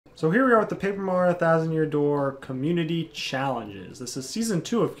So here we are with the Paper Mario 1000 Year Door Community Challenges. This is Season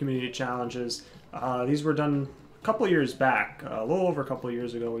 2 of Community Challenges. These were done a couple years back, a little over a couple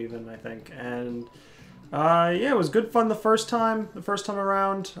years ago even, I think. And yeah, it was good fun the first time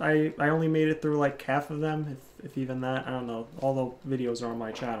around. I only made it through like half of them, if even that. I don't know. All the videos are on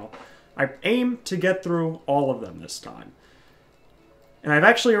my channel. I aim to get through all of them this time. And I've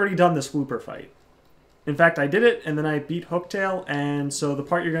actually already done this Blooper fight. In fact, I did it, and then I beat Hooktail, and so the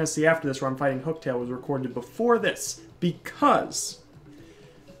part you're going to see after this where I'm fighting Hooktail was recorded before this, because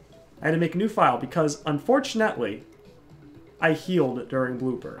I had to make a new file, because unfortunately, I healed during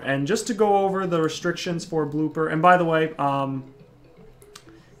Blooper. And just to go over the restrictions for Blooper, and by the way,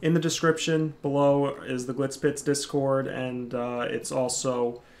 in the description below is the Glitzpits Discord, and it's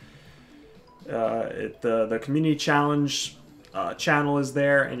also the Community Challenge channel is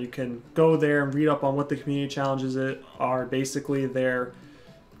there, and you can go there and read up on what the community challenges are. Basically, they're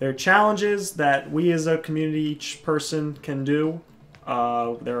challenges that we as a community, each person can do.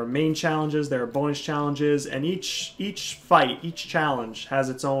 There are main challenges, there are bonus challenges, and each challenge has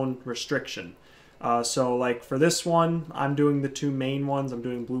its own restriction. So like for this one, I'm doing the two main ones. I'm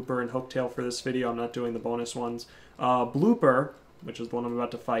doing Blooper and Hooktail for this video. I'm not doing the bonus ones. Blooper, which is the one I'm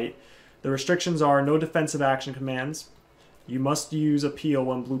about to fight, the restrictions are no defensive action commands. You must use Appeal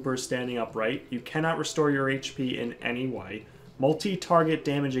when Blooper is standing upright. You cannot restore your HP in any way. Multi-target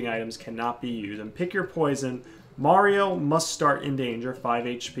damaging items cannot be used. And pick your poison. Mario must start in danger, 5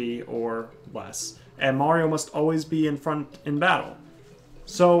 HP or less. And Mario must always be in front in battle.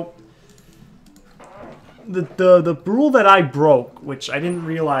 So, the rule that I broke, which I didn't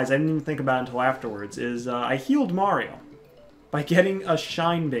realize, I didn't even think about until afterwards, is I healed Mario by getting a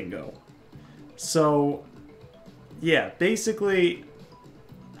Shine Bingo. So, yeah, basically,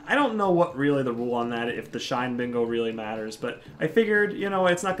 I don't know what really the rule on that, if the Shine Bingo really matters, but I figured, you know,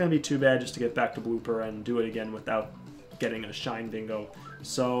 it's not going to be too bad just to get back to Blooper and do it again without getting a Shine Bingo.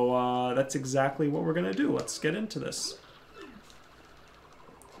 So, that's exactly what we're going to do. Let's get into this.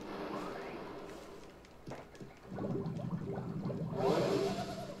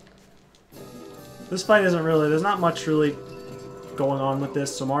 This fight isn't really, there's not much really going on with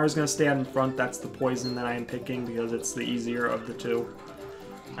this. So Mario's going to stay out in front. That's the poison that I am picking because it's the easier of the two.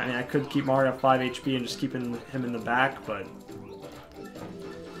 I mean, I could keep Mario at 5 HP and just keep him in the back, but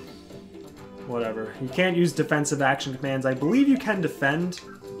whatever. You can't use defensive action commands. I believe you can defend.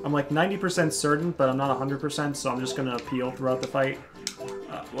 I'm like 90% certain, but I'm not 100%, so I'm just going to appeal throughout the fight.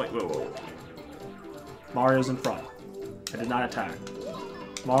 Wait. Mario's in front. I did not attack.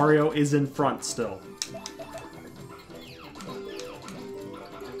 Mario is in front still.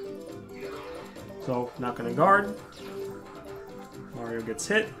 So, not gonna guard. Mario gets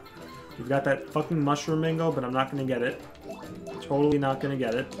hit. We've got that fucking mushroom bingo, but I'm not gonna get it. Totally not gonna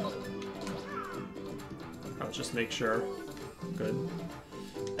get it. I'll just make sure. Good.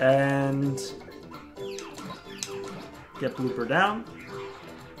 And get Blooper down.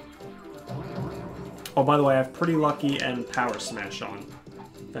 Oh, by the way, I have Pretty Lucky and Power Smash on,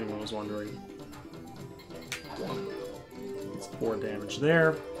 if anyone was wondering. It's 4 damage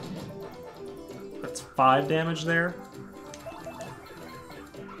there. That's 5 damage there.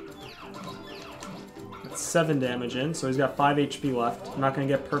 That's 7 damage in, so he's got 5 HP left. I'm not going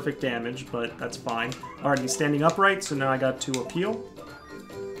to get perfect damage, but that's fine. Alright, he's standing upright, so now I got to appeal.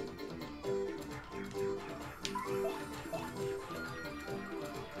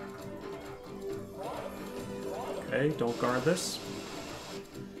 Okay, don't guard this.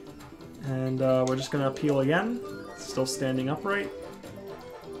 And we're just going to appeal again. Still standing upright.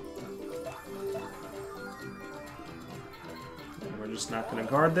 Just not going to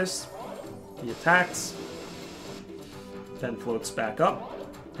guard this. He attacks, then floats back up,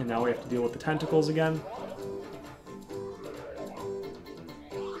 and now we have to deal with the tentacles again.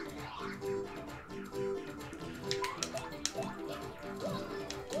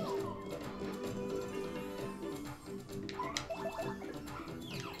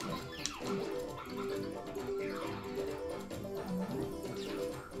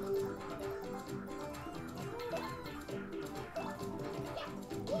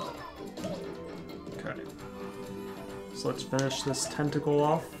 So let's finish this tentacle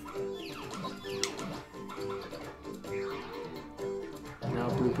off. Now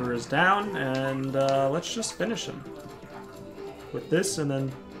Blooper is down, and let's just finish him with this, and then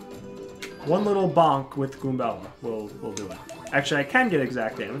one little bonk with Goombella will do it. Actually, I can get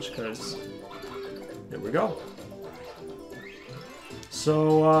exact damage because there we go.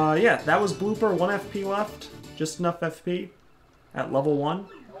 So yeah, that was Blooper. 1 FP left, just enough FP at level 1.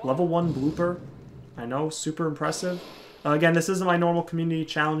 Level 1 Blooper. I know, super impressive. Again, this isn't my normal community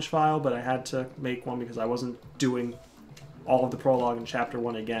challenge file, but I had to make one because I wasn't doing all of the prologue in Chapter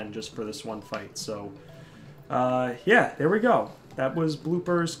 1 again just for this one fight. So, yeah, there we go. That was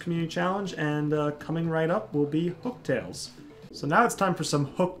Blooper's community challenge, and coming right up will be Hooktails. So now it's time for some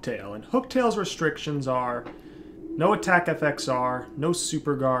Hooktail, and Hooktail's restrictions are no attack FXR, no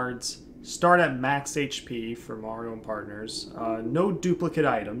superguards, start at max HP for Mario and partners, no duplicate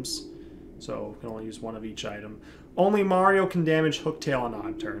items, so you can only use one of each item. Only Mario can damage Hooktail on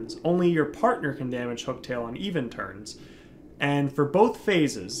odd turns. Only your partner can damage Hooktail on even turns. And for both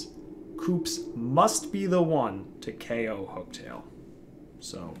phases, Koops must be the one to KO Hooktail.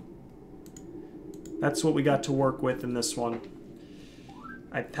 So that's what we got to work with in this one.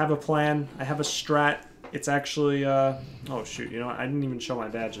 I have a plan. I have a strat. It's actually, oh shoot, you know what? I didn't even show my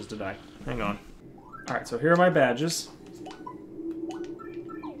badges, did I? Hang on. Alright, so here are my badges.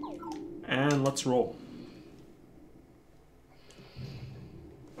 And let's roll.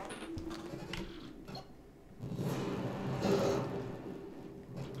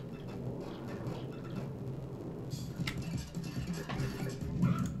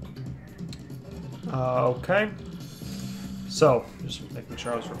 Okay. So, just making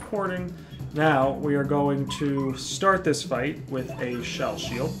sure I was recording. Now, we are going to start this fight with a shell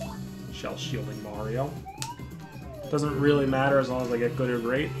shield. Shell shielding Mario. Doesn't really matter as long as I get good or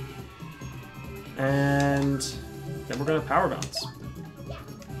great. And then we're going to power bounce.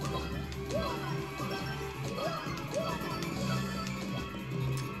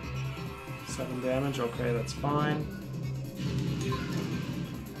 Seven damage, okay, that's fine.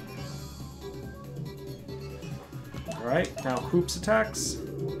 Alright, now Koops attacks.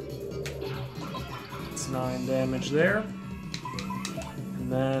 It's 9 damage there.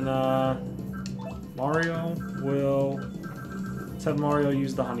 And then Mario will... Let's have Mario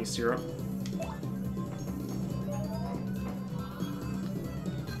use the honey syrup.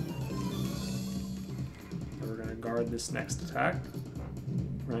 And we're going to guard this next attack.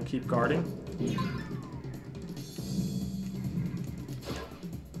 We're going to keep guarding.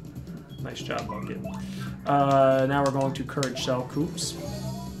 Nice job, Bucket. Now we're going to Courage Shell Koops.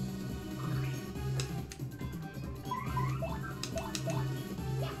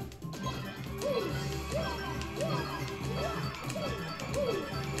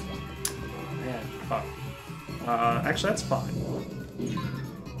 Man, fuck. Actually, that's fine.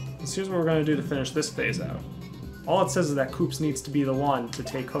 So here's what we're going to do to finish this phase out. All it says is that Koops needs to be the one to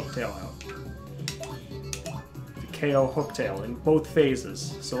take Hooktail out. To KO Hooktail in both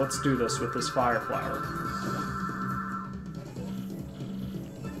phases. So let's do this with this Fire Flower.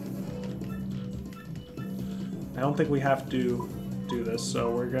 I don't think we have to do this, so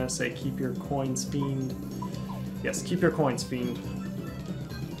we're going to say keep your coins, Fiend. Yes, keep your coins, Fiend.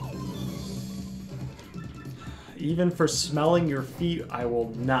 Even for smelling your feet, I will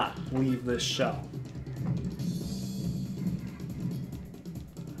not leave this shell.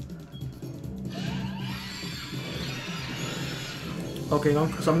 Okay,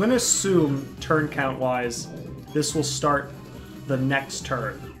 so I'm going to assume, turn count-wise, this will start the next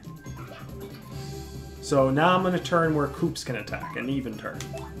turn. So now I'm going to turn where Koops can attack, an even turn.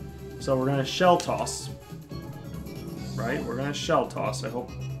 So we're going to Shell Toss. Right? We're going to Shell Toss. I hope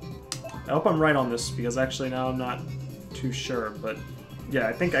I'm right on this, because actually now I'm not too sure. But yeah,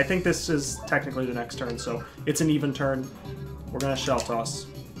 I think this is technically the next turn, so it's an even turn. We're going to Shell Toss.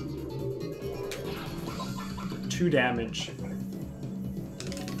 2 damage.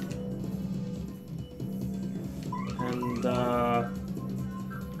 And, I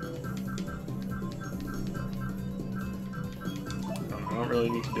don't really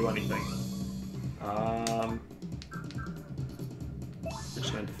need to do anything. I'm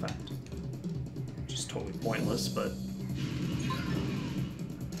just gonna defend. Which is totally pointless, but...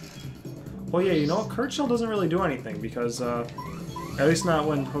 Well, yeah, you know what? Courage Shell doesn't really do anything, because, at least not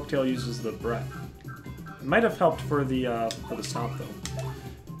when Hooktail uses the breath. It might have helped for the stomp, though.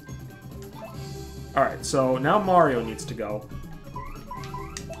 Alright, so now Mario needs to go.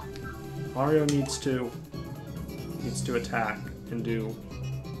 Mario needs to attack and do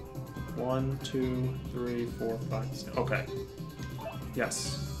 1, 2, 3, 4, 5, 6. Okay.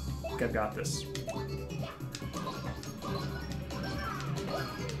 Yes. I've got this.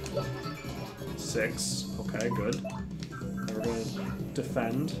 Six. Okay, good. Now we're gonna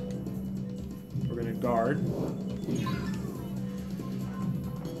defend. We're gonna guard.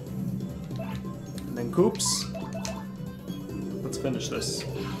 And then Koops. Let's finish this.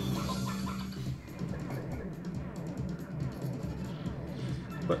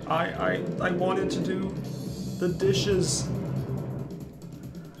 But I wanted to do the dishes.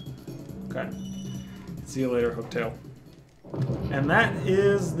 Okay. See you later, Hooktail. And that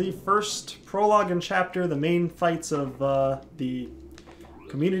is the first prologue and chapter, the main fights of the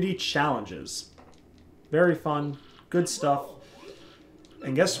community challenges. Very fun, good stuff.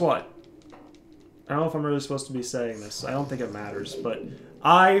 And guess what? I don't know if I'm really supposed to be saying this. I don't think it matters, but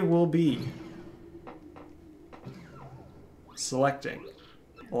I will be selecting,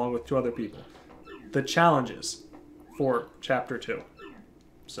 along with 2 other people, the challenges for Chapter 2.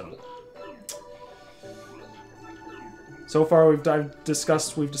 So far we've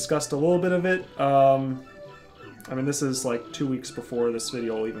discussed a little bit of it. I mean, this is like 2 weeks before this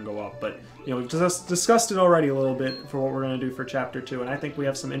video will even go up, but you know, we've just discussed it already a little bit for what we're going to do for Chapter 2, and I think we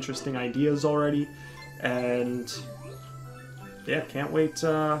have some interesting ideas already, and yeah, can't wait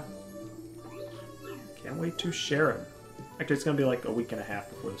to share it. Actually, it's going to be like a week and a half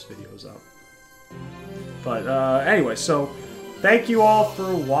before this video is out. But anyway, so thank you all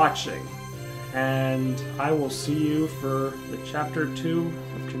for watching, and I will see you for the Chapter 2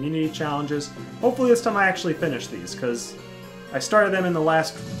 of Community Challenges. Hopefully this time I actually finish these, because I started them in the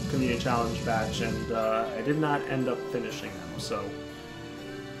last Community Challenge batch, and I did not end up finishing them, so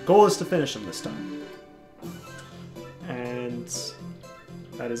goal is to finish them this time. And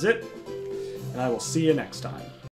that is it, and I will see you next time.